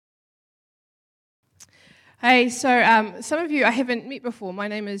Hey, some of you I haven't met before. My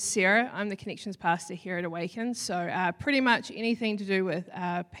name is Sarah. I'm the Connections Pastor here at Awaken. So pretty much anything to do with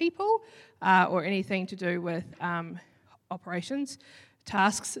people or anything to do with operations,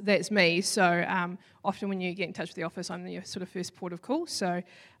 tasks, that's me. So often when you get in touch with the office, I'm the sort of first port of call. So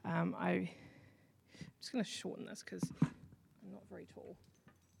I'm just going to shorten this because I'm not very tall.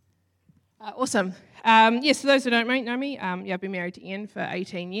 Awesome. So those who don't know me, I've been married to Ian for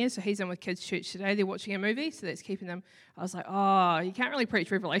 18 years, so he's in with Kids Church today. They're watching a movie, so that's keeping them. I was like, you can't really preach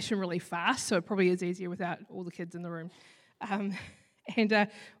Revelation really fast, so it probably is easier without all the kids in the room.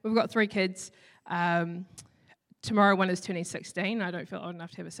 We've got 3 kids. Tomorrow one is turning 16. I don't feel old enough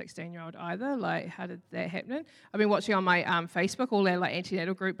to have a 16-year-old either. Like, how did that happen? I've been watching on my Facebook, all our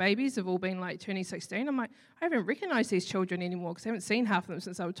antenatal group babies have all been turning 16. I'm like, I haven't recognised these children anymore because I haven't seen half of them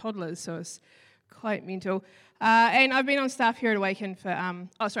since they were toddlers, so it's quite mental. And I've been on staff here at Awaken for,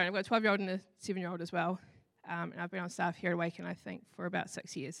 I've got a 12-year-old and a 7-year-old as well. And I've been on staff here at Awaken, I think, for about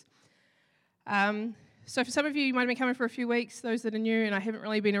 6 years. So for some of you might have been coming for a few weeks, those that are new, and I haven't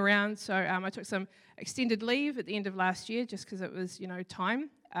really been around. So I took some extended leave at the end of last year just because it was,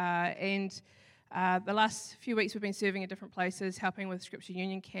 time. The last few weeks we've been serving at different places, helping with Scripture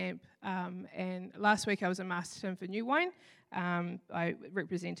Union Camp. And last week I was in Masterton for New Wine,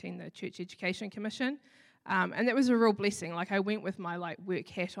 representing the Church Education Commission. And that was a real blessing. I went with my work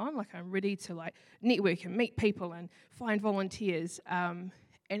hat on, I'm ready to network and meet people and find volunteers.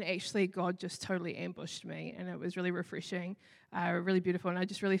 And actually, God just totally ambushed me, and it was really refreshing, really beautiful, and I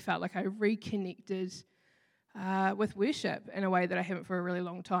just really felt like I reconnected with worship in a way that I haven't for a really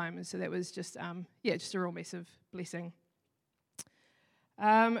long time, and so that was just a real massive blessing.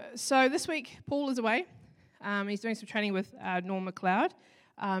 So this week, Paul is away. He's doing some training with Norm MacLeod,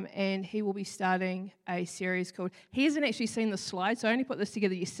 and he will be starting a series called, he hasn't actually seen the slides, so I only put this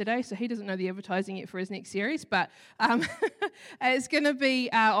together yesterday, so he doesn't know the advertising yet for his next series, but it's going to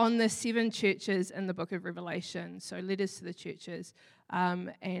be on the 7 churches in the book of Revelation, so letters to the churches,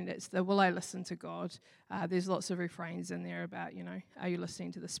 and it's the will I listen to God. There's lots of refrains in there about, are you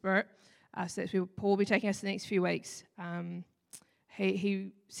listening to the Spirit? So that's where Paul will be taking us the next few weeks.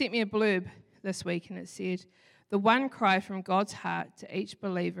 He sent me a blurb this week, and it said, the one cry from God's heart to each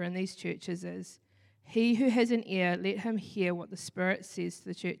believer in these churches is, he who has an ear, let him hear what the Spirit says to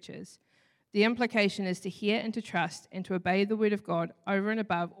the churches. The implication is to hear and to trust and to obey the word of God over and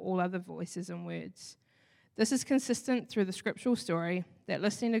above all other voices and words. This is consistent through the scriptural story that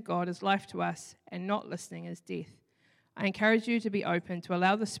listening to God is life to us and not listening is death. I encourage you to be open to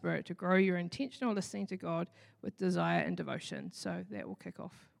allow the Spirit to grow your intentional listening to God with desire and devotion. So that will kick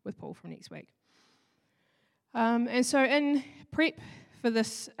off with Paul from next week. And so in prep for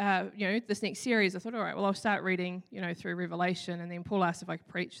this, this next series, I thought, all right, well, I'll start reading, through Revelation, and then Paul asked if I could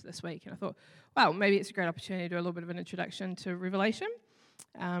preach this week, and I thought, well, maybe it's a great opportunity to do a little bit of an introduction to Revelation.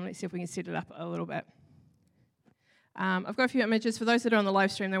 Let's see if we can set it up a little bit. I've got a few images. For those that are on the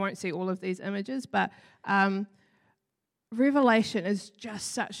live stream, they won't see all of these images, but Revelation is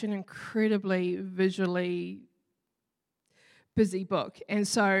just such an incredibly visually busy book, and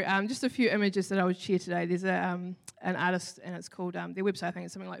so just a few images that I would share today. There's an artist, and it's called, their website, I think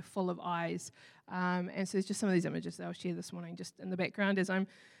it's something like Full of Eyes, and so there's just some of these images that I'll share this morning just in the background as I'm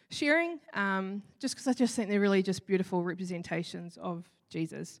sharing, just because I just think they're really just beautiful representations of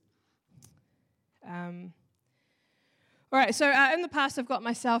Jesus. All right, so in the past I've got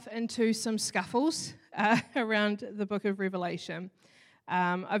myself into some scuffles around the book of Revelation.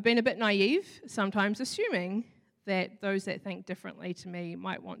 I've been a bit naive, sometimes assuming that those that think differently to me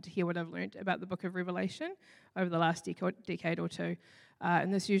might want to hear what I've learned about the book of Revelation over the last decade or two.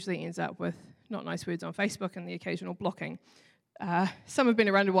 And this usually ends up with not nice words on Facebook and the occasional blocking. Some have been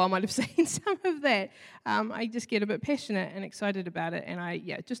around a while, might have seen some of that. I just get a bit passionate and excited about it,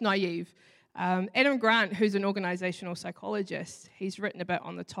 and just naive. Adam Grant, who's an organizational psychologist, he's written a bit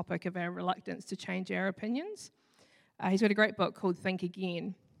on the topic of our reluctance to change our opinions. He's got a great book called Think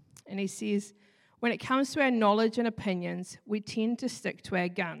Again, and he says, when it comes to our knowledge and opinions, we tend to stick to our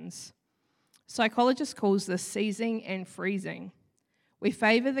guns. Psychologists call this seizing and freezing. We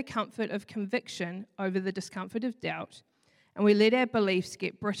favour the comfort of conviction over the discomfort of doubt, and we let our beliefs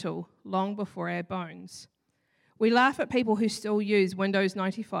get brittle long before our bones. We laugh at people who still use Windows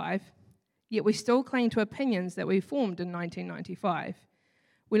 95, yet we still cling to opinions that we formed in 1995.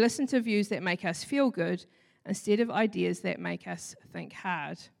 We listen to views that make us feel good instead of ideas that make us think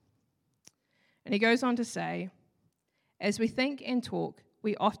hard. And he goes on to say, as we think and talk,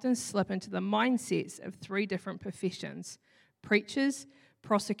 we often slip into the mindsets of 3 different professions: preachers,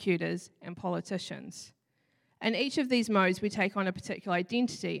 prosecutors, and politicians. In each of these modes, we take on a particular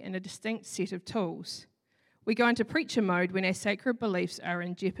identity and a distinct set of tools. We go into preacher mode when our sacred beliefs are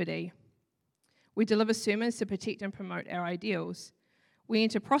in jeopardy. We deliver sermons to protect and promote our ideals. We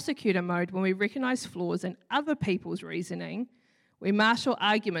enter prosecutor mode when we recognise flaws in other people's reasoning. We marshal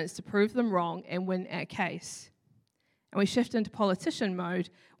arguments to prove them wrong and win our case. And we shift into politician mode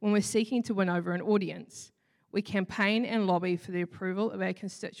when we're seeking to win over an audience. We campaign and lobby for the approval of our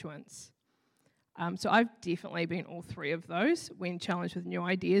constituents. So I've definitely been all three of those when challenged with new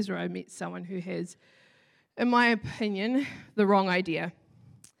ideas, or I met someone who has, in my opinion, the wrong idea.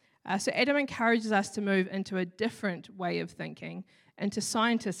 So Adam encourages us to move into a different way of thinking, into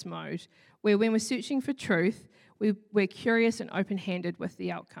scientist mode, where when we're searching for truth, we're curious and open-handed with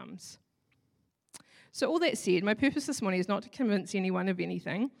the outcomes. So all that said, my purpose this morning is not to convince anyone of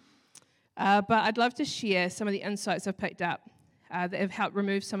anything, but I'd love to share some of the insights I've picked up that have helped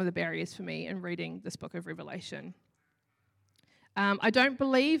remove some of the barriers for me in reading this book of Revelation. I don't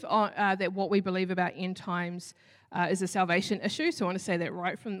believe that what we believe about end times is a salvation issue, so I want to say that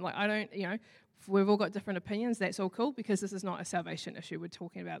right from, we've all got different opinions, that's all cool, because this is not a salvation issue we're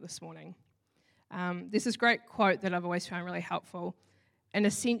talking about this morning. There's this great quote that I've always found really helpful. In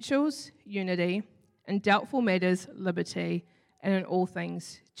essentials, unity. In doubtful matters, liberty. And in all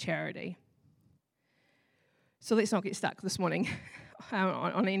things, charity. So let's not get stuck this morning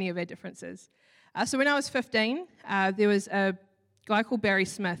on any of our differences. So when I was 15, there was a guy called Barry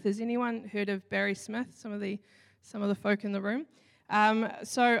Smith. Has anyone heard of Barry Smith? Some of the folk in the room.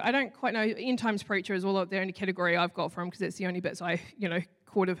 So I don't quite know. End times preacher is the only category I've got for him, because it's the only bits I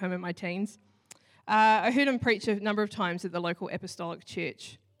caught of him in my teens. I heard him preach a number of times at the local apostolic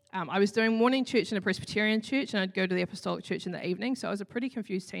church. I was doing morning church in a Presbyterian church, and I'd go to the apostolic church in the evening, so I was a pretty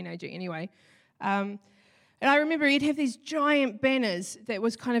confused teenager anyway. And I remember he'd have these giant banners that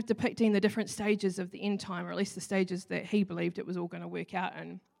was kind of depicting the different stages of the end time, or at least the stages that he believed it was all going to work out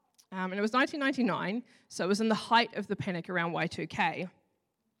in. And it was 1999, so it was in the height of the panic around Y2K.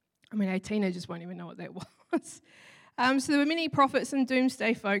 I mean, our teenagers won't even know what that was. So there were many prophets and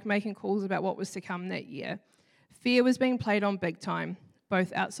doomsday folk making calls about what was to come that year. Fear was being played on big time,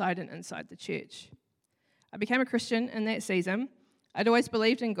 both outside and inside the church. I became a Christian in that season. I'd always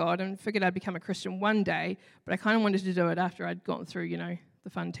believed in God and figured I'd become a Christian one day, but I kind of wanted to do it after I'd gone through, the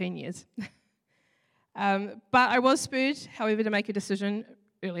fun teen years. But I was spurred, however, to make a decision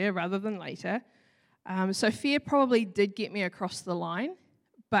earlier rather than later. So fear probably did get me across the line,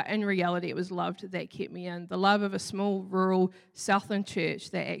 but in reality it was love that kept me in. The love of a small, rural Southland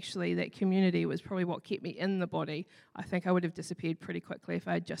church, that community was probably what kept me in the body. I think I would have disappeared pretty quickly if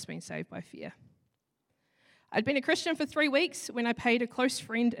I had just been saved by fear. I'd been a Christian for 3 weeks when I paid a close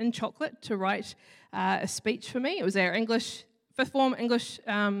friend in chocolate to write a speech for me. It was our fifth form English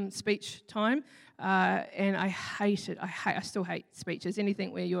speech time, and I hate it. I still hate speeches,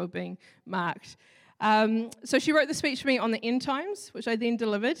 anything where you're being marked. So she wrote the speech for me on the end times, which I then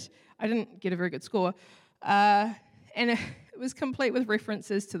delivered. I didn't get a very good score. And it was complete with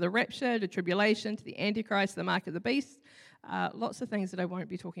references to the rapture, to tribulation, to the Antichrist, the mark of the beast, lots of things that I won't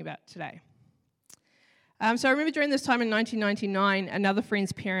be talking about today. So I remember during this time in 1999, another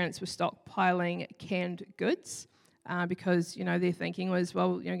friend's parents were stockpiling canned goods because, their thinking was,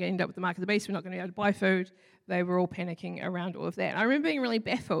 going to end up with the mark of the beast, we're not going to be able to buy food. They were all panicking around all of that. And I remember being really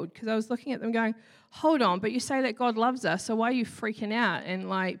baffled because I was looking at them going, hold on, but you say that God loves us, so why are you freaking out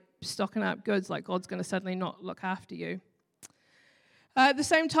and stocking up goods like God's going to suddenly not look after you? At the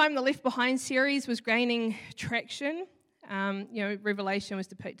same time, the Left Behind series was gaining traction. Revelation was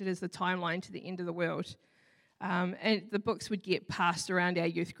depicted as the timeline to the end of the world. And the books would get passed around our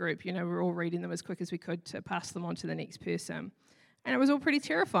youth group. We were all reading them as quick as we could to pass them on to the next person. And it was all pretty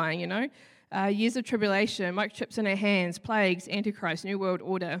terrifying, years of tribulation, microchips in our hands, plagues, Antichrist, New World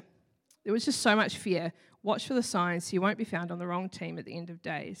Order. There was just so much fear. Watch for the signs so you won't be found on the wrong team at the end of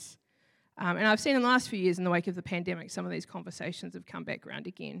days. And I've seen in the last few years, in the wake of the pandemic, some of these conversations have come back around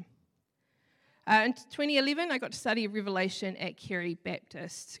again. In 2011, I got to study Revelation at Carey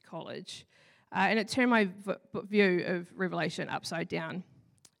Baptist College. And it turned my view of Revelation upside down.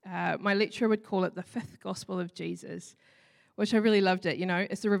 My lecturer would call it the fifth gospel of Jesus, which I really loved it.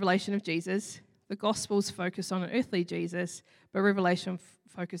 It's the revelation of Jesus. The gospels focus on an earthly Jesus, but Revelation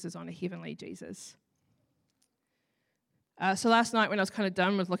focuses on a heavenly Jesus. So last night when I was kind of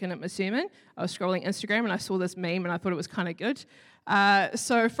done with looking at my sermon, I was scrolling Instagram and I saw this meme and I thought it was kind of good.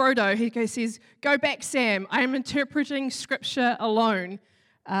 So Frodo, he says, "Go back, Sam. I am interpreting scripture alone."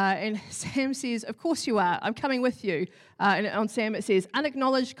 And Sam says, "Of course you are. I'm coming with you." And on Sam it says,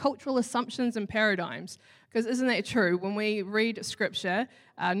 "Unacknowledged cultural assumptions and paradigms." Because isn't that true? When we read scripture,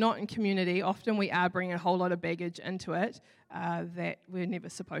 not in community, often we are bringing a whole lot of baggage into it that we're never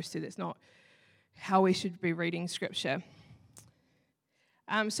supposed to. That's not how we should be reading Scripture.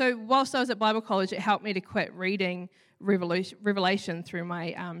 So whilst I was at Bible college, it helped me to quit reading Revelation through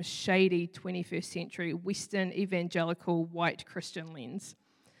my shady 21st century Western evangelical white Christian lens.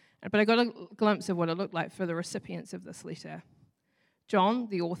 But I got a glimpse of what it looked like for the recipients of this letter. John,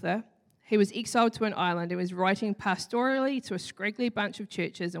 the author, he was exiled to an island and was writing pastorally to a scraggly bunch of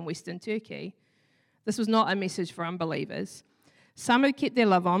churches in Western Turkey. This was not a message for unbelievers. Some had kept their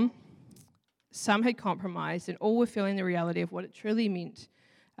love on, some had compromised, and all were feeling the reality of what it truly meant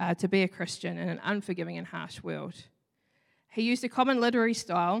to be a Christian in an unforgiving and harsh world. He used a common literary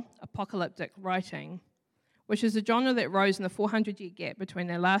style, apocalyptic writing, which is a genre that rose in the 400-year gap between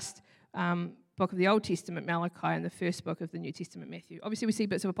the last book of the Old Testament, Malachi, and the first book of the New Testament, Matthew. Obviously, we see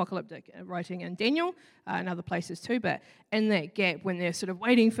bits of apocalyptic writing in Daniel and other places too, but in that gap, when they're sort of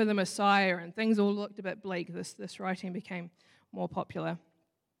waiting for the Messiah and things all looked a bit bleak, this writing became more popular.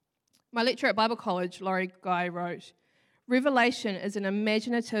 My lecturer at Bible college, Laurie Guy, wrote, "Revelation is an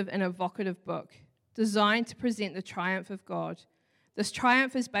imaginative and evocative book designed to present the triumph of God. This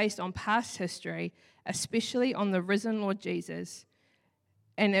triumph is based on past history, especially on the risen Lord Jesus,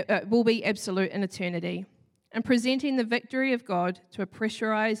 and it will be absolute in eternity. In presenting the victory of God to a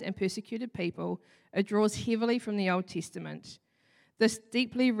pressurized and persecuted people, it draws heavily from the Old Testament. This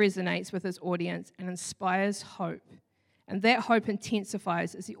deeply resonates with its audience and inspires hope. And that hope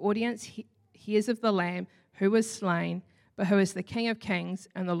intensifies as the audience hears of the Lamb who was slain, but who is the King of Kings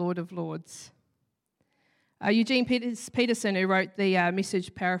and the Lord of Lords." Eugene Peterson, who wrote the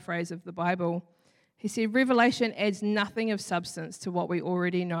Message paraphrase of the Bible, he said, "Revelation adds nothing of substance to what we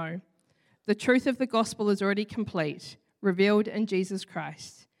already know. The truth of the gospel is already complete, revealed in Jesus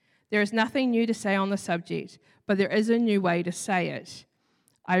Christ. There is nothing new to say on the subject, but there is a new way to say it.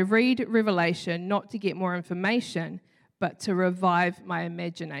 I read Revelation not to get more information, but to revive my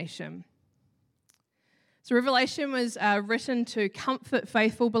imagination." So Revelation was written to comfort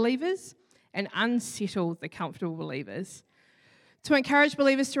faithful believers and unsettle the comfortable believers, to encourage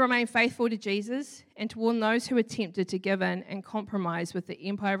believers to remain faithful to Jesus, and to warn those who attempted to give in and compromise with the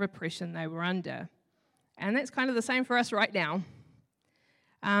empire of oppression they were under. And that's kind of the same for us right now.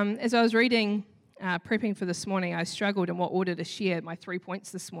 As I was reading, prepping for this morning, I struggled in what order to share my 3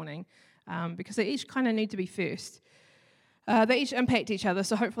 points this morning, because they each kind of need to be first. They each impact each other,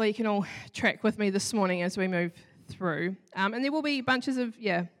 so hopefully you can all track with me this morning as we move through. And there will be bunches of,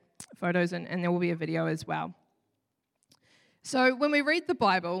 photos, and there will be a video as well. So when we read the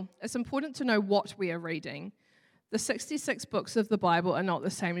Bible, it's important to know what we are reading. The 66 books of the Bible are not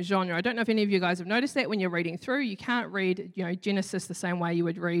the same genre. I don't know if any of you guys have noticed that when you're reading through. You can't read, Genesis the same way you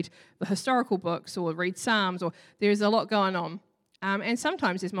would read the historical books or read Psalms, or there's a lot going on. And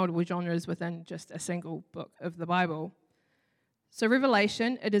sometimes there's multiple genres within just a single book of the Bible. So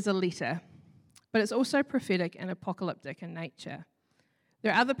Revelation, it is a letter, but it's also prophetic and apocalyptic in nature.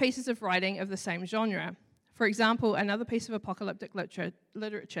 There are other pieces of writing of the same genre. For example, another piece of apocalyptic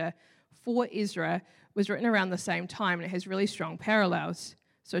literature for Ezra was written around the same time, and it has really strong parallels.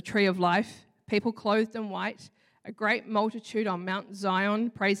 So a tree of life, people clothed in white, a great multitude on Mount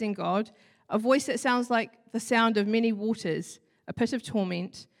Zion praising God, a voice that sounds like the sound of many waters, a pit of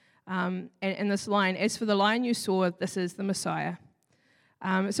torment, and this line, "As for the lion you saw, this is the Messiah."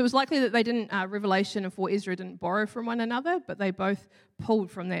 So it was likely that they didn't, Revelation and 4 Ezra didn't borrow from one another, but they both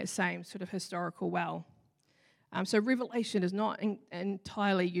pulled from that same sort of historical well. So Revelation is not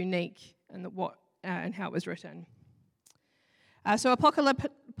entirely unique in and how it was written. So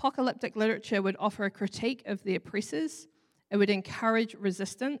apocalyptic literature would offer a critique of the oppressors. It would encourage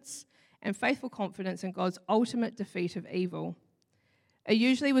resistance and faithful confidence in God's ultimate defeat of evil. It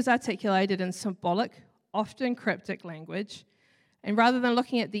usually was articulated in symbolic, often cryptic language. And rather than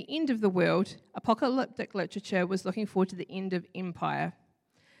looking at the end of the world, apocalyptic literature was looking forward to the end of empire.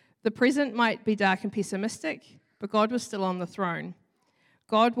 The present might be dark and pessimistic, but God was still on the throne.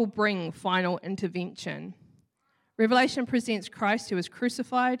 God will bring final intervention. Revelation presents Christ who is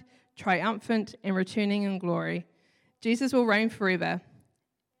crucified, triumphant, and returning in glory. Jesus will reign forever,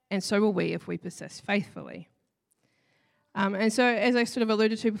 and so will we if we persist faithfully. And so, as I sort of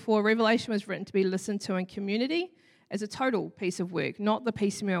alluded to before, Revelation was written to be listened to in community as a total piece of work, not the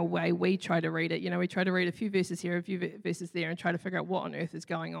piecemeal way we try to read it. We try to read a few verses here, a few verses there, and try to figure out what on earth is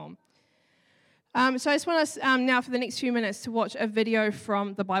going on. So I just want us now for the next few minutes to watch a video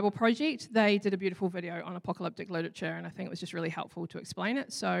from the Bible Project. They did a beautiful video on apocalyptic literature, and I think it was just really helpful to explain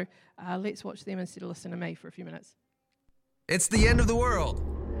it. So let's watch them instead of listening to me for a few minutes. It's the end of the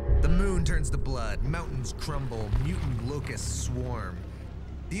world. The moon turns to blood, mountains crumble, mutant locusts swarm.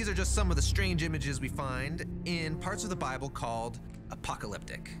 These are just some of the strange images we find in parts of the Bible called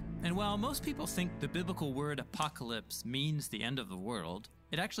apocalyptic. And while most people think the biblical word apocalypse means the end of the world,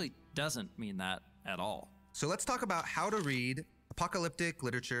 it actually doesn't mean that at all. So let's talk about how to read apocalyptic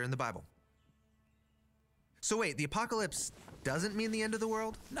literature in the Bible. So wait, the apocalypse doesn't mean the end of the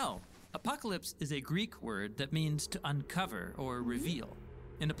world? No, apocalypse is a Greek word that means to uncover or reveal.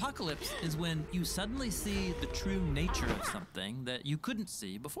 An apocalypse is when you suddenly see the true nature of something that you couldn't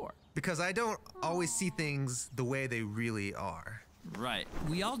see before. Because I don't always see things the way they really are. Right.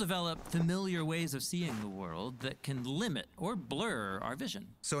 We all develop familiar ways of seeing the world that can limit or blur our vision.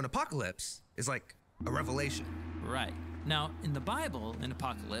 So an apocalypse is like a revelation. Right. Now, in the Bible, an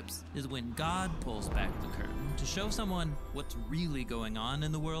apocalypse is when God pulls back the curtain to show someone what's really going on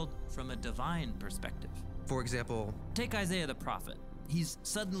in the world from a divine perspective. For example, take Isaiah the prophet. He's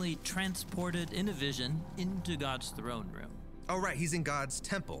suddenly transported in a vision into God's throne room. Oh right, he's in God's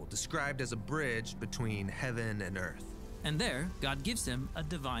temple, described as a bridge between heaven and earth. And there, God gives him a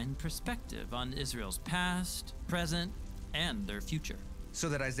divine perspective on Israel's past, present, and their future. So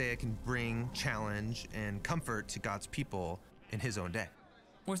that Isaiah can bring challenge and comfort to God's people in his own day.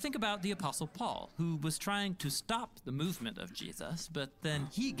 Or think about the Apostle Paul, who was trying to stop the movement of Jesus, but then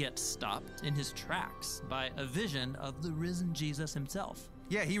he gets stopped in his tracks by a vision of the risen Jesus himself.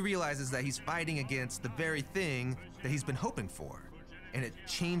 Yeah, he realizes that he's fighting against the very thing that he's been hoping for, and it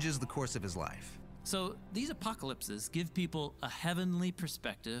changes the course of his life. So these apocalypses give people a heavenly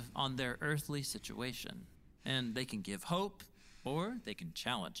perspective on their earthly situation, and they can give hope, or they can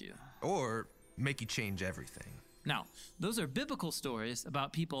challenge you. Or make you change everything. Now, those are biblical stories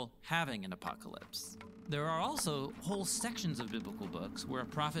about people having an apocalypse. There are also whole sections of biblical books where a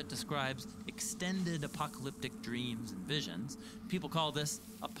prophet describes extended apocalyptic dreams and visions. People call this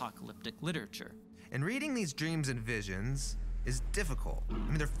apocalyptic literature. And reading these dreams and visions is difficult. I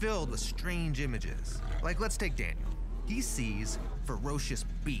mean, they're filled with strange images. Like, let's take Daniel. He sees ferocious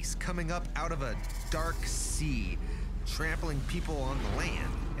beasts coming up out of a dark sea, trampling people on the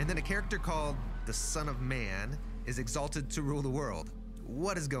land. And then a character called the Son of Man is exalted to rule the world.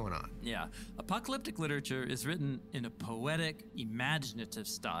 What is going on? Yeah, apocalyptic literature is written in a poetic, imaginative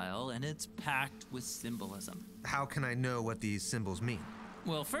style, and it's packed with symbolism. How can I know what these symbols mean?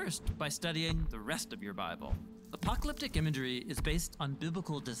 Well, first, by studying the rest of your Bible. Apocalyptic imagery is based on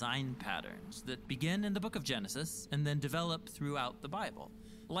biblical design patterns that begin in the book of Genesis and then develop throughout the Bible.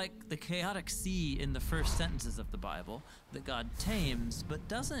 Like the chaotic sea in the first sentences of the Bible that God tames but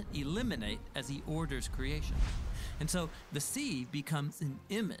doesn't eliminate as he orders creation. And so the sea becomes an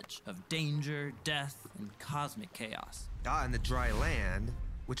image of danger, death, and cosmic chaos. And the dry land,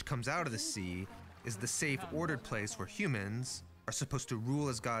 which comes out of the sea, is the safe, ordered place where humans are supposed to rule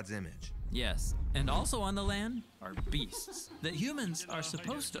as God's image. Yes, and also on the land are beasts that humans are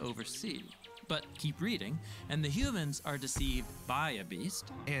supposed to oversee. But keep reading, and the humans are deceived by a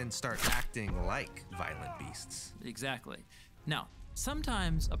beast. And start acting like violent beasts. Exactly. Now,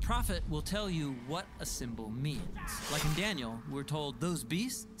 sometimes a prophet will tell you what a symbol means. Like in Daniel, we're told those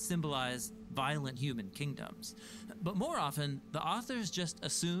beasts symbolize violent human kingdoms. But more often, the authors just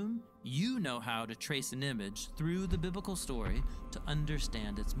assume you know how to trace an image through the biblical story to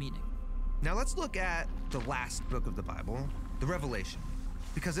understand its meaning. Now let's look at the last book of the Bible, the Revelation.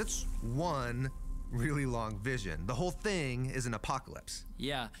 Because it's one really long vision. The whole thing is an apocalypse.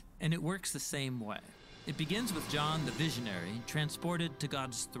 Yeah, and it works the same way. It begins with John the visionary transported to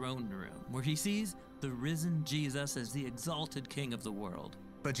God's throne room, where he sees the risen Jesus as the exalted king of the world.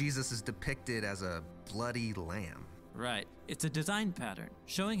 But Jesus is depicted as a bloody lamb. Right. It's a design pattern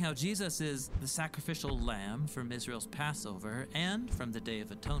showing how Jesus is the sacrificial lamb from Israel's Passover and from the Day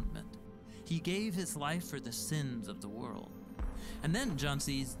of Atonement. He gave his life for the sins of the world. And then John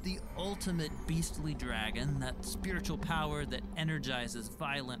sees the ultimate beastly dragon, that spiritual power that energizes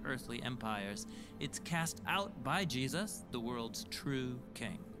violent earthly empires. It's cast out by Jesus, the world's true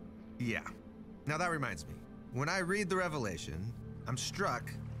king. Yeah. Now that reminds me, when I read the Revelation, I'm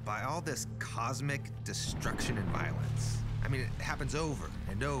struck by all this cosmic destruction and violence. I mean, it happens over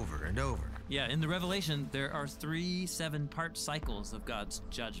and over and over. Yeah, in the Revelation, there are 3 7-part cycles of God's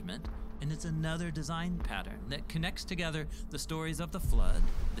judgment. And it's another design pattern that connects together the stories of the flood,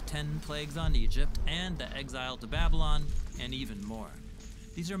 the 10 plagues on Egypt, and the exile to Babylon, and even more.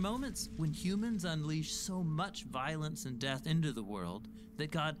 These are moments when humans unleash so much violence and death into the world that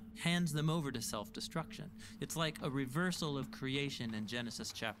God hands them over to self-destruction. It's like a reversal of creation in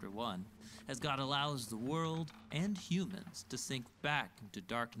Genesis chapter 1, as God allows the world and humans to sink back into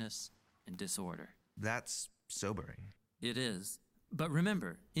darkness and disorder. That's sobering. It is. But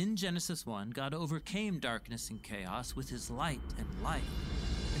remember, in Genesis 1, God overcame darkness and chaos with his light and life.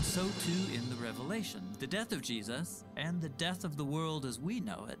 And And so too in the Revelation. The death of Jesus and the death of the world as we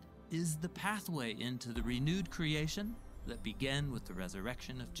know it is the pathway into the renewed creation that began with the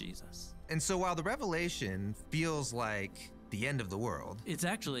resurrection of Jesus. And so while the Revelation feels like the end of the world, It's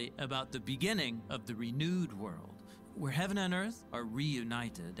actually about the beginning of the renewed world, where heaven and earth are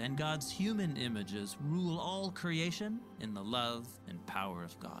reunited and God's human images rule all creation in the love and power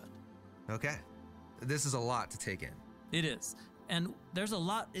of God. okay, this is a lot to take in. It is. And there's a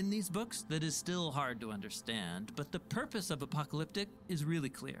lot in these books that is still hard to understand, but the purpose of Apocalyptic is really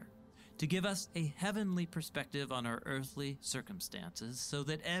clear. To give us a heavenly perspective on our earthly circumstances so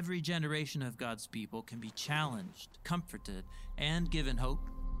that every generation of God's people can be challenged, comforted, and given hope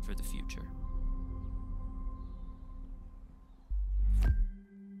for the future.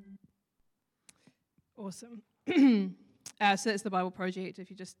 Awesome. So that's the Bible Project. If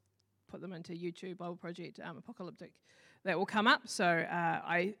you just put them into YouTube, Bible Project Apocalyptic, that will come up. So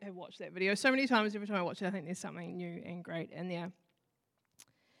I have watched that video so many times. Every time I watch it, I think there's something new and great in there.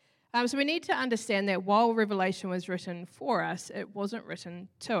 So we need to understand that while Revelation was written for us, it wasn't written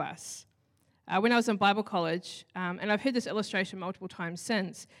to us. When I was in Bible college, and I've heard this illustration multiple times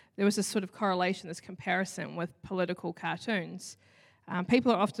since, there was this sort of correlation, this comparison with political cartoons.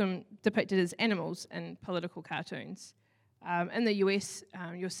 People are often depicted as animals in political cartoons. In the US,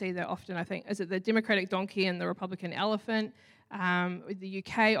 you'll see that often, I think, is it the Democratic donkey and the Republican elephant? The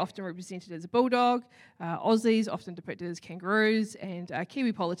UK often represented as a bulldog, Aussies often depicted as kangaroos, and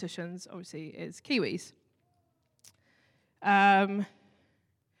Kiwi politicians obviously as Kiwis. Here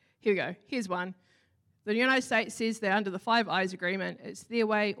we go. Here's one. The United States says that under the Five Eyes Agreement, it's their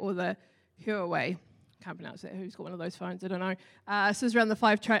way or the her way. Can't pronounce that. Who's got one of those phones? I don't know. So it's around the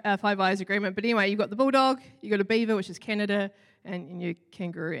Five Eyes Agreement. But anyway, you've got the bulldog, you've got a beaver, which is Canada, and your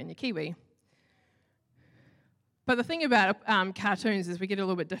kangaroo and your kiwi. But the thing about cartoons is we get a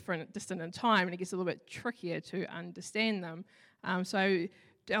little bit distant in time, and it gets a little bit trickier to understand them. So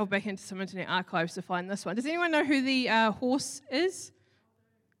delve back into some internet archives to find this one. Does anyone know who the horse is?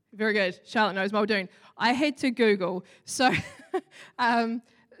 Very good. Charlotte knows. Muldoon. I had to Google. So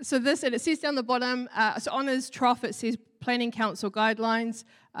so this, and it says down the bottom, so on his trough it says Planning Council guidelines,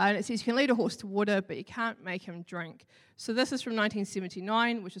 and it says you can lead a horse to water, but you can't make him drink. So this is from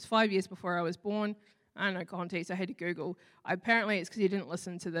 1979, which is 5 years before I was born. I don't know context, I had to Google. Apparently it's because you didn't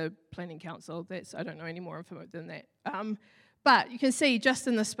listen to the Planning Council. I don't know any more information than that. But you can see just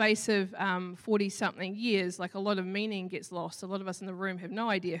in the space of 40-something years, like a lot of meaning gets lost. A lot of us in the room have no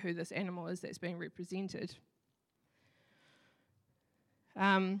idea who this animal is that's being represented.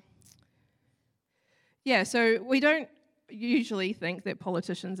 So we don't usually think that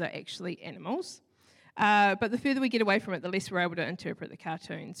politicians are actually animals. But the further we get away from it, the less we're able to interpret the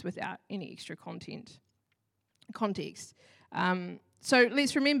cartoons without any extra context. So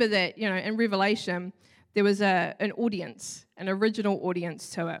let's remember that, in Revelation, there was an audience, an original audience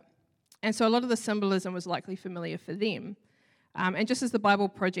to it. And so a lot of the symbolism was likely familiar for them. And just as the Bible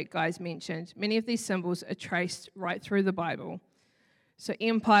Project guys mentioned, many of these symbols are traced right through the Bible. So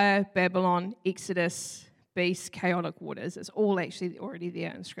empire, Babylon, Exodus, beast, chaotic waters, it's all actually already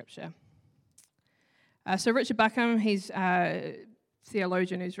there in Scripture. So Richard Buckham, he's a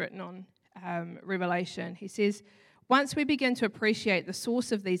theologian who's written on Revelation. He says, once we begin to appreciate the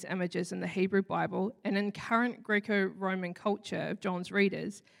source of these images in the Hebrew Bible and in current Greco-Roman culture of John's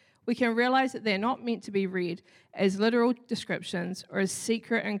readers, we can realize that they're not meant to be read as literal descriptions or as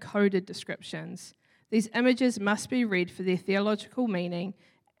secret and coded descriptions. These images must be read for their theological meaning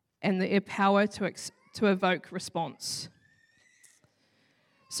and their power to evoke response.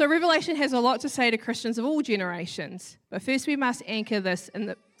 So Revelation has a lot to say to Christians of all generations, but first we must anchor this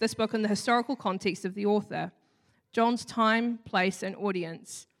book in the historical context of the author, John's time, place, and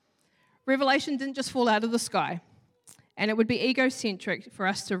audience. Revelation didn't just fall out of the sky, and it would be egocentric for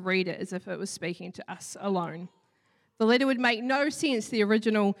us to read it as if it was speaking to us alone. The letter would make no sense to the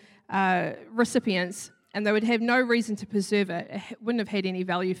original recipients, and they would have no reason to preserve it. It wouldn't have had any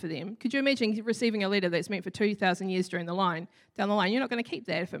value for them. Could you imagine receiving a letter that's meant for 2,000 years down the line? You're not going to keep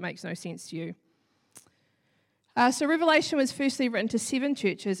that if it makes no sense to you. So Revelation was firstly written to 7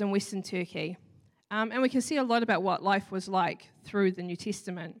 churches in Western Turkey. And we can see a lot about what life was like through the New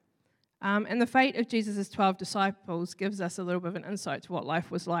Testament. And the fate of Jesus' 12 disciples gives us a little bit of an insight to what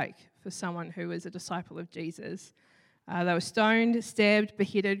life was like for someone who was a disciple of Jesus. They were stoned, stabbed,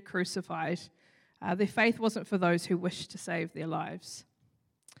 beheaded, crucified. Their faith wasn't for those who wished to save their lives.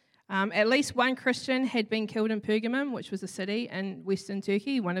 At least one Christian had been killed in Pergamum, which was a city in Western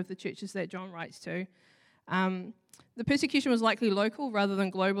Turkey, one of the churches that John writes to. The persecution was likely local rather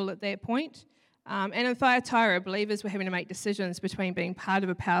than global at that point. And in Thyatira, believers were having to make decisions between being part of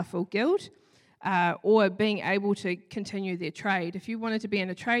a powerful guild or being able to continue their trade. If you wanted to be in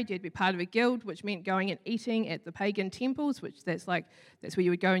a trade, you had to be part of a guild, which meant going and eating at the pagan temples, which that's where you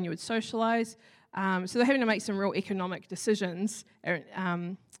would go and you would socialize. So they're having to make some real economic decisions,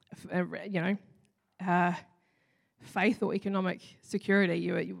 faith or economic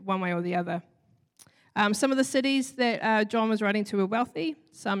security, one way or the other. Some of the cities that John was writing to were wealthy,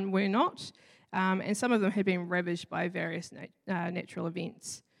 some were not, and some of them had been ravaged by various natural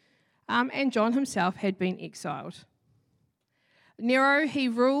events. And John himself had been exiled. Nero, he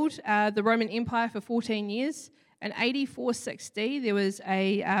ruled the Roman Empire for 14 years. In AD 460, there was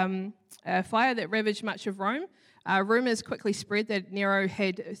a fire that ravaged much of Rome. Rumours quickly spread that Nero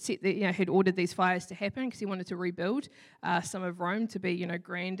had ordered these fires to happen because he wanted to rebuild some of Rome to be,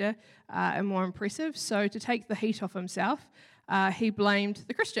 grander and more impressive. So to take the heat off himself, he blamed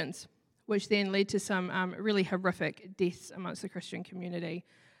the Christians, which then led to some really horrific deaths amongst the Christian community.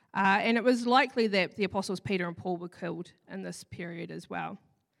 And it was likely that the apostles Peter and Paul were killed in this period as well.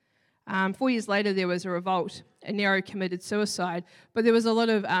 4 years later, there was a revolt, and Nero committed suicide, but there was a lot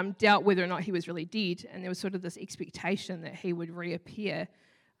of doubt whether or not he was really dead, and there was sort of this expectation that he would reappear.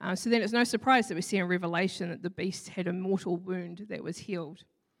 So then it's no surprise that we see in Revelation that the beast had a mortal wound that was healed.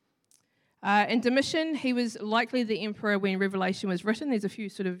 In Domitian, he was likely the emperor when Revelation was written. There's a few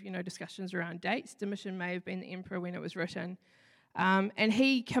sort of discussions around dates. Domitian may have been the emperor when it was written. And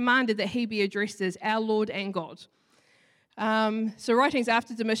he commanded that he be addressed as our Lord and God. So writings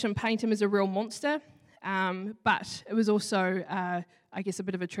after Domitian paint him as a real monster, but it was also, a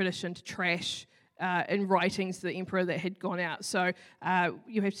bit of a tradition to trash in writings the emperor that had gone out. So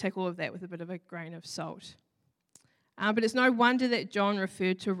you have to take all of that with a bit of a grain of salt. But it's no wonder that John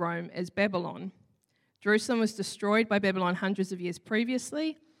referred to Rome as Babylon. Jerusalem was destroyed by Babylon hundreds of years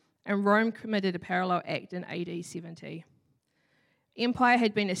previously, and Rome committed a parallel act in AD 70. Empire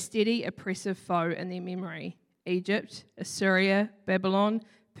had been a steady, oppressive foe in their memory. Egypt, Assyria, Babylon,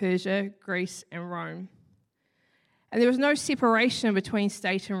 Persia, Greece, and Rome. And there was no separation between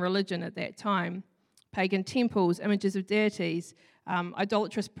state and religion at that time. Pagan temples, images of deities,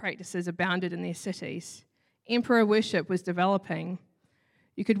 idolatrous practices abounded in their cities. Emperor worship was developing.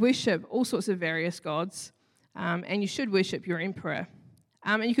 You could worship all sorts of various gods, and you should worship your emperor.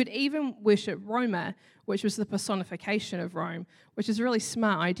 And you could even worship Roma, which was the personification of Rome, which is a really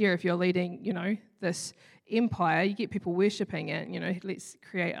smart idea if you're leading, this empire. You get people worshipping it, let's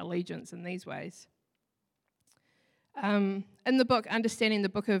create allegiance in these ways. In the book, Understanding the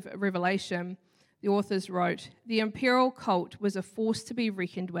Book of Revelation, the authors wrote, "The imperial cult was a force to be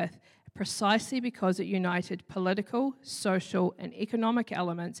reckoned with precisely because it united political, social, and economic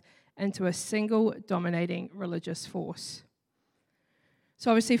elements into a single dominating religious force." So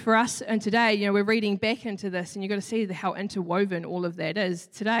obviously for us, and today, we're reading back into this, and you've got to see how interwoven all of that is.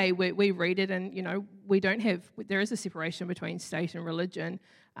 Today, we read it, and, there is a separation between state and religion,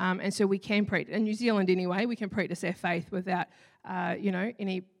 and so we can practice, in New Zealand anyway, we can practice our faith without,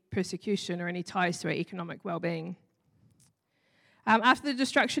 any persecution or any ties to our economic well-being. After the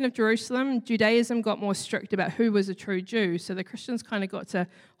destruction of Jerusalem, Judaism got more strict about who was a true Jew, so the Christians kind of got to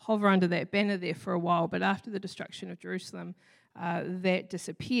hover under that banner there for a while, but after the destruction of Jerusalem, that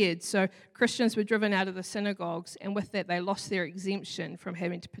disappeared. So Christians were driven out of the synagogues, and with that they lost their exemption from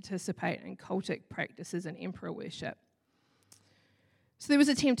having to participate in cultic practices and emperor worship. So there was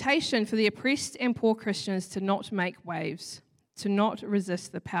a temptation for the oppressed and poor Christians to not make waves, to not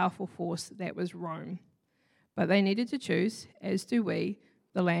resist the powerful force that was Rome. But they needed to choose, as do we,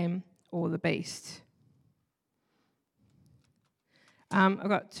 the lamb or the beast. I've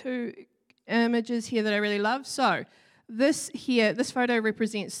got two images here that I really love. So this photo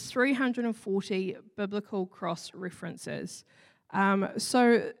represents 340 biblical cross references.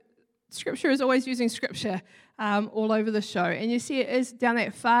 So Scripture is always using Scripture all over the show. And you see it is down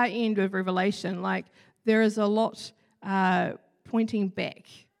that far end of Revelation, like there is a lot pointing back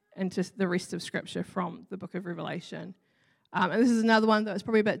into the rest of Scripture from the book of Revelation. And this is another one that was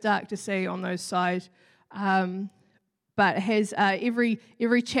probably a bit dark to see on those sides. But it has every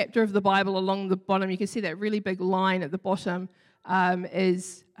chapter of the Bible along the bottom. You can see that really big line at the bottom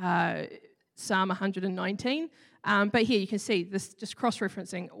is Psalm 119. But here you can see this just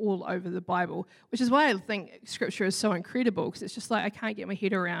cross-referencing all over the Bible, which is why I think Scripture is so incredible, because it's just like I can't get my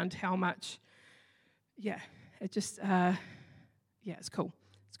head around how much, it's cool.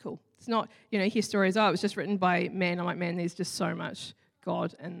 It's cool. It's not, hear stories, it was just written by man. I'm like, man, there's just so much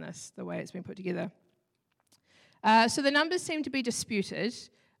God in this, the way it's been put together. So the numbers seem to be disputed,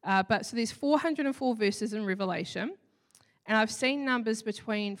 but so there's 404 verses in Revelation, And I've seen numbers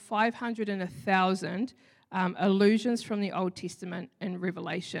between 500 and 1,000 allusions from the Old Testament in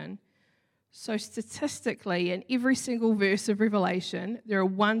Revelation. So statistically, in every single verse of Revelation, there are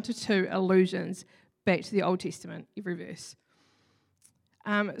 1 to 2 allusions back to the Old Testament, every verse.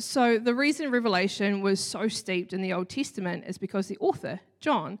 So the reason Revelation was so steeped in the Old Testament is because the author,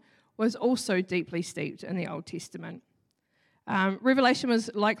 John, was also deeply steeped in the Old Testament. Revelation was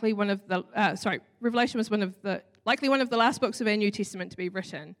likely one of the last books of our New Testament to be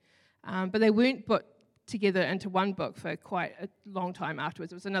written, but they weren't put together into one book for quite a long time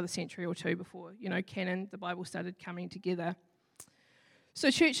afterwards. It was another century or two before, canon, the Bible started coming together. So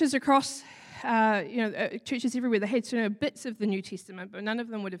churches across, churches everywhere, they had bits of the New Testament, but none of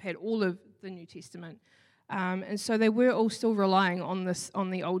them would have had all of the New Testament. And so they were all still relying on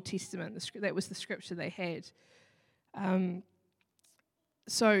the Old Testament. That was the scripture they had.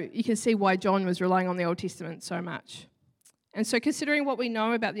 So you can see why John was relying on the Old Testament so much. And so considering what we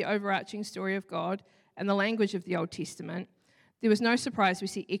know about the overarching story of God and the language of the Old Testament, there was no surprise we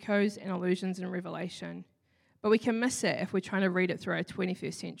see echoes and allusions in Revelation. But we can miss it if we're trying to read it through our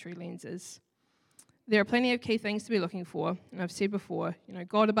 21st century lenses. There are plenty of key things to be looking for, and I've said before,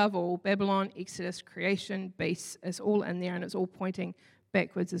 God above all, Babylon, Exodus, creation, beasts, it's all in there, and it's all pointing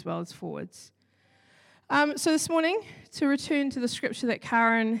backwards as well as forwards. So this morning, to return to the scripture that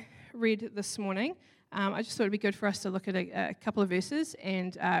Karen read this morning, I just thought it'd be good for us to look at a couple of verses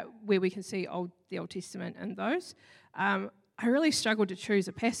and where we can see the Old Testament in those. I really struggled to choose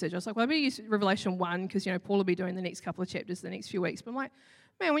a passage. I was like, well, I better use Revelation 1 because, Paul will be doing the next couple of chapters the next few weeks. But I'm like,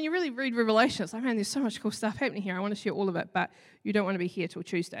 man, when you really read Revelation, it's like, man, there's so much cool stuff happening here. I want to share all of it, but you don't want to be here till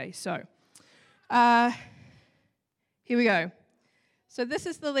Tuesday. So here we go. So this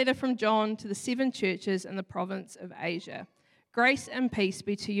is the letter from John to the 7 churches in the province of Asia. Grace and peace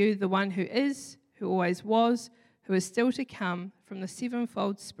be to you, the one who is, who always was, who is still to come, from the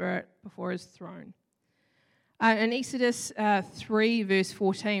sevenfold Spirit before his throne. In Exodus 3, verse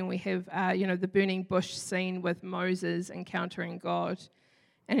 14, we have, the burning bush scene with Moses encountering God.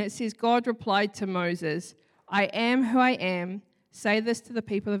 And it says, God replied to Moses, I am who I am. Say this to the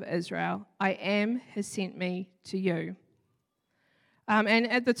people of Israel. I am has sent me to you.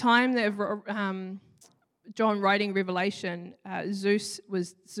 And at the time that John writing Revelation, Zeus,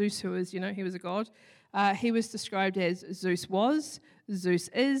 who was, he was a god. He was described as Zeus was, Zeus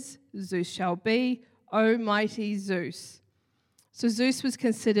is, Zeus shall be, O mighty Zeus. So Zeus was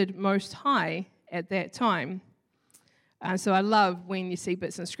considered most high at that time. So I love when you see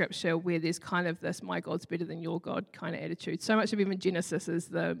bits in Scripture where there's kind of this my God's better than your God kind of attitude. So much of even Genesis is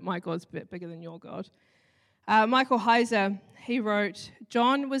the my God's bigger than your God. Michael Heiser, he wrote,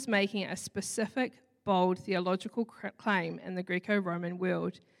 John was making a specific, bold theological claim in the Greco-Roman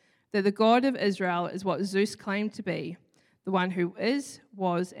world that the God of Israel is what Zeus claimed to be, the one who is,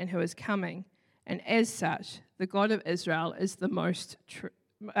 was, and who is coming. And as such, the God of Israel is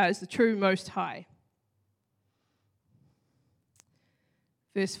the true Most High.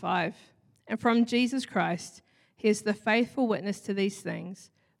 Verse 5, and from Jesus Christ, he is the faithful witness to these things,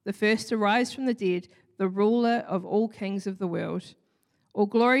 the first to rise from the dead, the ruler of all kings of the world. All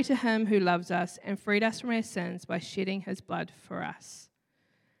glory to him who loves us and freed us from our sins by shedding his blood for us.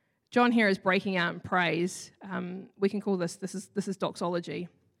 John here is breaking out in praise. We can call this is doxology.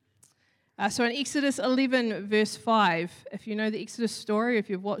 So in Exodus 11, verse 5, if you know the Exodus story, if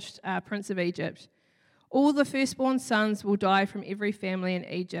you've watched Prince of Egypt, all the firstborn sons will die from every family in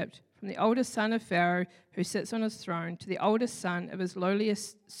Egypt, from the oldest son of Pharaoh who sits on his throne to the oldest son of his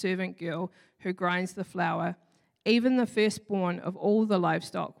lowliest servant girl who grinds the flour. Even the firstborn of all the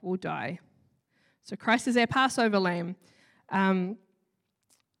livestock will die. So Christ is our Passover lamb. And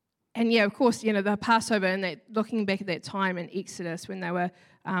yeah, of course, the Passover and that looking back at that time in Exodus when they were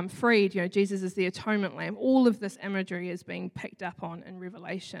freed, Jesus is the atonement lamb. All of this imagery is being picked up on in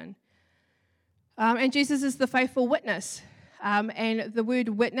Revelation. And Jesus is the faithful witness. And the word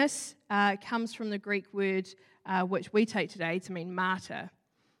witness comes from the Greek word which we take today to mean martyr.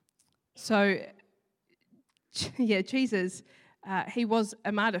 So, yeah, Jesus, he was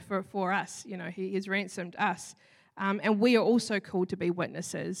a martyr for us. He has ransomed us. And we are also called to be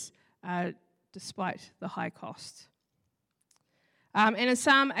witnesses despite the high cost. And in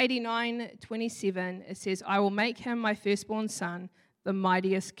Psalm 89:27, it says, I will make him my firstborn son, the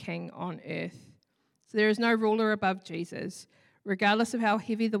mightiest king on earth. So there is no ruler above Jesus. Regardless of how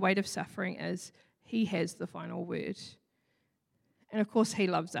heavy the weight of suffering is, he has the final word. And of course, he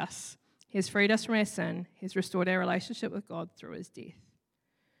loves us. He has freed us from our sin. He has restored our relationship with God through his death.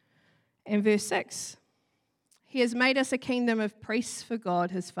 And verse 6, he has made us a kingdom of priests for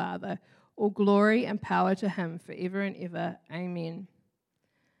God, his Father. All glory and power to him forever and ever. Amen.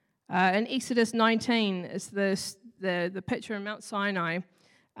 In Exodus 19 is the picture of Mount Sinai.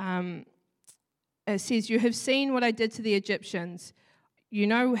 It says, "You have seen what I did to the Egyptians. You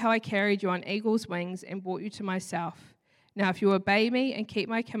know how I carried you on eagle's wings and brought you to myself. Now if you obey me and keep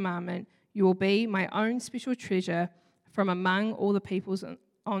my commandment, you will be my own special treasure from among all the peoples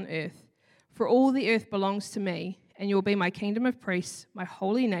on earth. For all the earth belongs to me, and you will be my kingdom of priests, my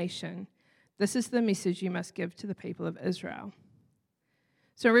holy nation. This is the message you must give to the people of Israel."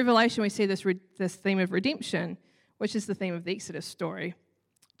 So in Revelation, we see this theme of redemption, which is the theme of the Exodus story.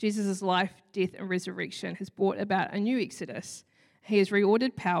 Jesus' life, death, and resurrection has brought about a new Exodus. He has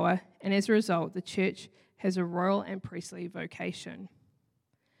reordered power, and as a result, the church has a royal and priestly vocation.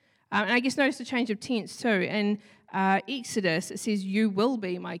 And I guess notice the change of tense too. In Exodus, it says, "You will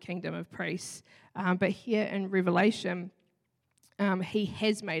be my kingdom of priests." But here in Revelation, he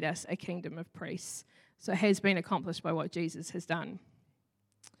has made us a kingdom of priests. So it has been accomplished by what Jesus has done.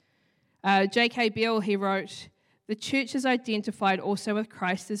 J.K. Beale, he wrote, "The church is identified also with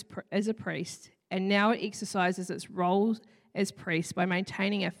Christ as a priest, and now it exercises its role as priest by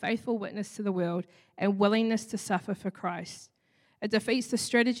maintaining a faithful witness to the world and willingness to suffer for Christ. It defeats the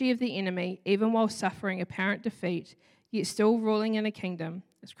strategy of the enemy, even while suffering apparent defeat, yet still ruling in a kingdom,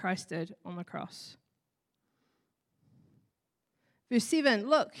 as Christ did on the cross." Verse 7,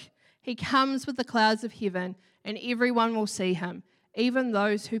 "Look, he comes with the clouds of heaven, and everyone will see him, even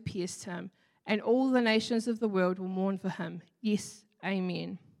those who pierced him, and all the nations of the world will mourn for him. Yes,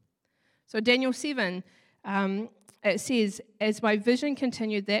 amen." So Daniel 7, it says, "As my vision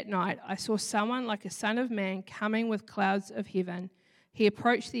continued that night, I saw someone like a son of man coming with clouds of heaven. He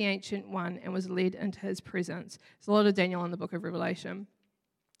approached the Ancient One and was led into his presence." There's a lot of Daniel in the book of Revelation.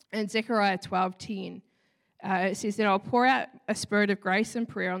 In Zechariah 12:10, it says that I'll pour out a spirit of grace and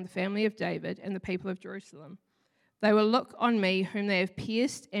prayer on the family of David and the people of Jerusalem. They will look on me whom they have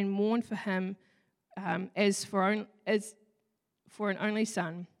pierced and mourn for him as for an only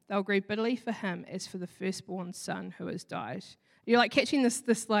son. They'll grieve bitterly for him as for the firstborn son who has died. You're like catching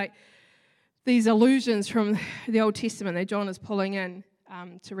this like these allusions from the Old Testament that John is pulling in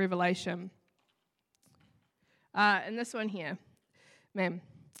to Revelation. And this one here,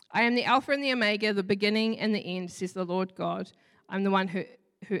 "I am the Alpha and the Omega, the beginning and the end, says the Lord God. I'm the one who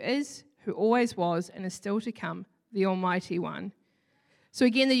is, who always was, and is still to come, the Almighty One." So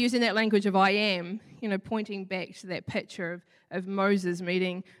again, they're using that language of I am, pointing back to that picture of Moses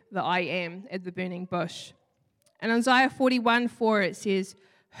meeting the I am at the burning bush. And in Isaiah 41:4, it says,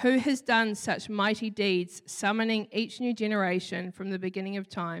 "Who has done such mighty deeds, summoning each new generation from the beginning of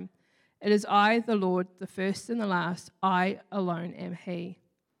time? It is I, the Lord, the first and the last. I alone am he."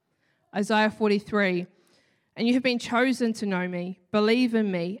 Isaiah 43, "And you have been chosen to know me. Believe in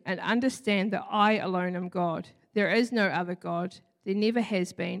me and understand that I alone am God. There is no other God. There never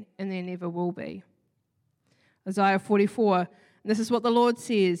has been, and there never will be." Isaiah 44, "This is what the Lord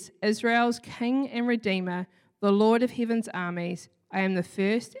says, Israel's King and Redeemer, the Lord of heaven's armies. I am the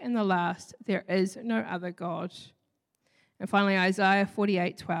first and the last. There is no other God." And finally, Isaiah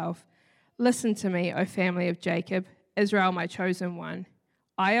 48:12, "Listen to me, O family of Jacob, Israel, my chosen one.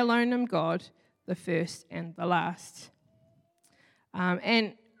 I alone am God, the first and the last."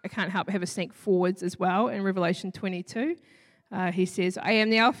 And I can't help but have a sneak forwards as well in Revelation 22. He says, "I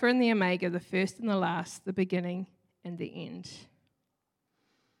am the Alpha and the Omega, the first and the last, the beginning and the end."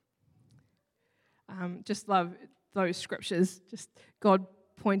 Just love those scriptures, just God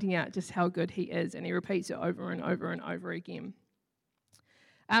pointing out just how good he is, and he repeats it over and over and over again.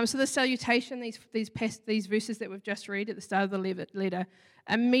 So the salutation, these verses that we've just read at the start of the letter,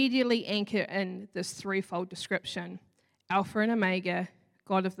 immediately anchor in this threefold description: Alpha and Omega,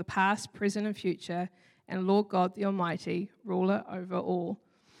 God of the past, present, and future, and Lord God the Almighty, ruler over all.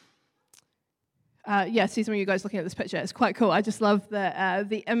 See some of you guys looking at this picture. It's quite cool. I just love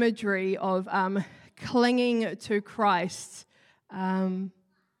the imagery of clinging to Christ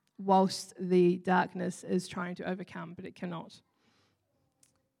whilst the darkness is trying to overcome, but it cannot.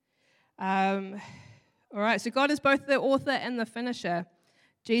 All right, so God is both the author and the finisher.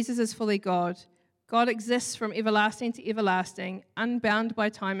 Jesus is fully God. God exists from everlasting to everlasting, unbound by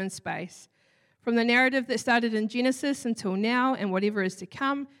time and space. From the narrative that started in Genesis until now and whatever is to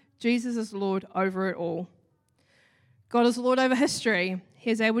come, Jesus is Lord over it all. God is Lord over history. He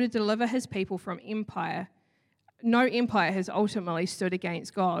is able to deliver his people from empire. No empire has ultimately stood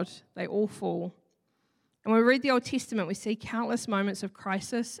against God. They all fall. And when we read the Old Testament, we see countless moments of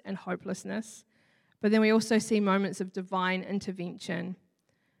crisis and hopelessness, but then we also see moments of divine intervention.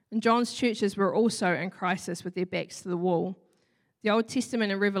 And John's churches were also in crisis with their backs to the wall. The Old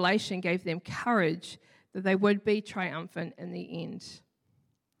Testament and Revelation gave them courage that they would be triumphant in the end.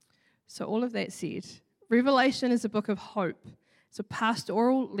 So all of that said, Revelation is a book of hope. It's a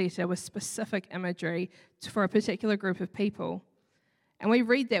pastoral letter with specific imagery for a particular group of people. And we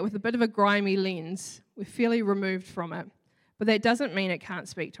read that with a bit of a grimy lens. We're fairly removed from it. But that doesn't mean it can't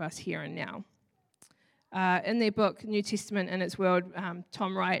speak to us here and now. In their book, New Testament in its World,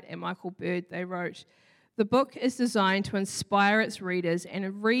 Tom Wright and Michael Bird, they wrote, "The book is designed to inspire its readers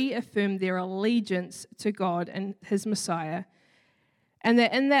and reaffirm their allegiance to God and His Messiah, and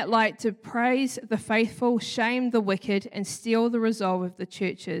that in that light to praise the faithful, shame the wicked, and steel the resolve of the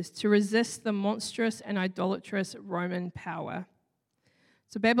churches to resist the monstrous and idolatrous Roman power."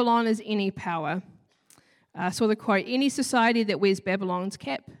 So Babylon is any power. I saw the quote, "Any society that wears Babylon's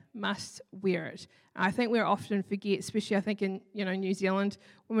cap must wear it." I think we often forget, especially I think in New Zealand,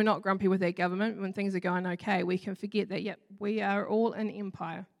 when we're not grumpy with our government, when things are going okay, we can forget that, we are all an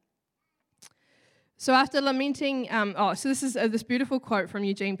empire. So after lamenting, so this is this beautiful quote from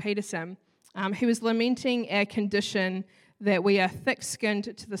Eugene Peterson. He was lamenting our condition that we are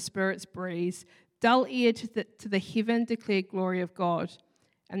thick-skinned to the Spirit's breeze, dull-eared to the heaven-declared glory of God.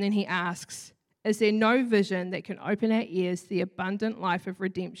 And then he asks, is there no vision that can open our ears to the abundant life of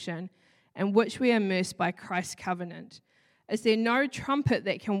redemption in which we are immersed by Christ's covenant? Is there no trumpet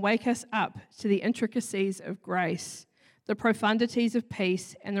that can wake us up to the intricacies of grace, the profundities of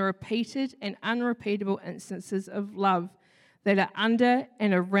peace, and the repeated and unrepeatable instances of love that are under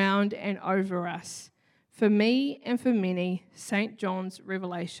and around and over us? For me and for many, St. John's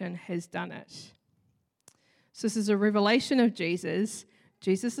revelation has done it. So this is a revelation of Jesus,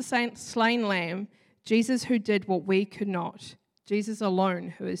 Jesus the slain lamb, Jesus who did what we could not, Jesus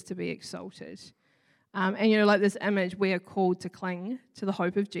alone who is to be exalted. And like this image, we are called to cling to the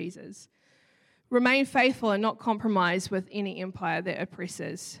hope of Jesus. Remain faithful and not compromise with any empire that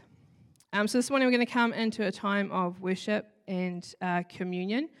oppresses. So this morning we're going to come into a time of worship and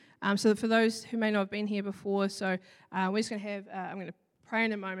communion. So for those who may not have been here before, so we're just going to have, I'm going to pray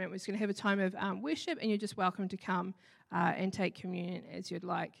in a moment. We're just going to have a time of worship, and you're just welcome to come and take communion as you'd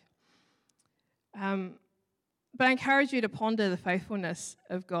like. But I encourage you to ponder the faithfulness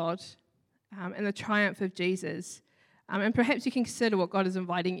of God and the triumph of Jesus. And perhaps you can consider what God is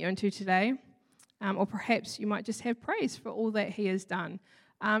inviting you into today. Or perhaps you might just have praise for all that He has done.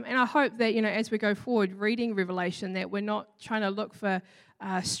 And I hope that, as we go forward reading Revelation, that we're not trying to look for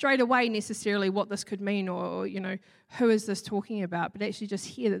straight away necessarily what this could mean or who is this talking about, but actually just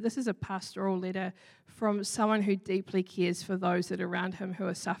hear that this is a pastoral letter from someone who deeply cares for those that are around him who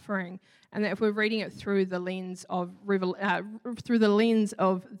are suffering. And that if we're reading it through the lens of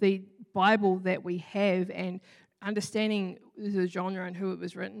the Bible that we have and understanding the genre and who it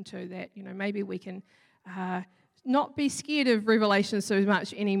was written to, that maybe we can not be scared of Revelation so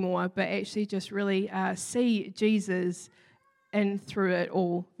much anymore, but actually just really see Jesus in through it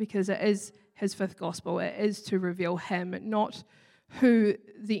all, because it is His fifth gospel. It is to reveal Him, not who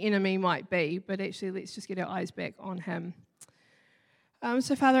the enemy might be, but actually let's just get our eyes back on Him.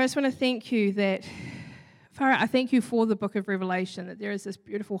 So Father, I just want to thank you that, Father, I thank you for the book of Revelation, that there is this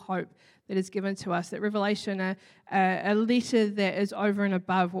beautiful hope that is given to us, that Revelation, a letter that is over and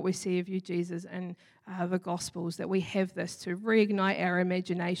above what we see of you, Jesus, and the Gospels, that we have this to reignite our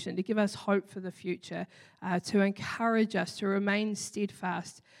imagination, to give us hope for the future, to encourage us to remain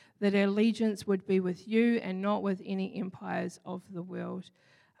steadfast, that our allegiance would be with you and not with any empires of the world.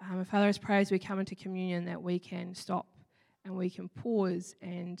 Father, I pray as we come into communion that we can stop and we can pause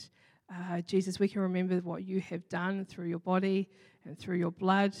and Jesus, we can remember what you have done through your body and through your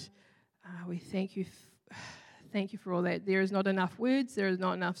blood. We thank you for all that. There is not enough words, there is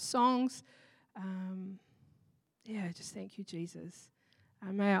not enough songs. Just thank you, Jesus.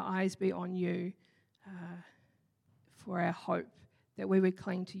 May our eyes be on you for our hope, that we would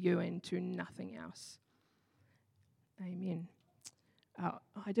cling to you and to nothing else. Amen.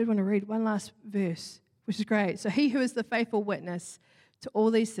 I did want to read one last verse, which is great. So he who is the faithful witness to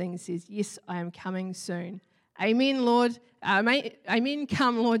all these things says, yes, I am coming soon. Amen, Lord. Amen,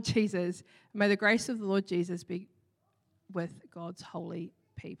 come, Lord Jesus. May the grace of the Lord Jesus be with God's holy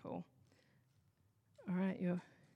people. All right, you're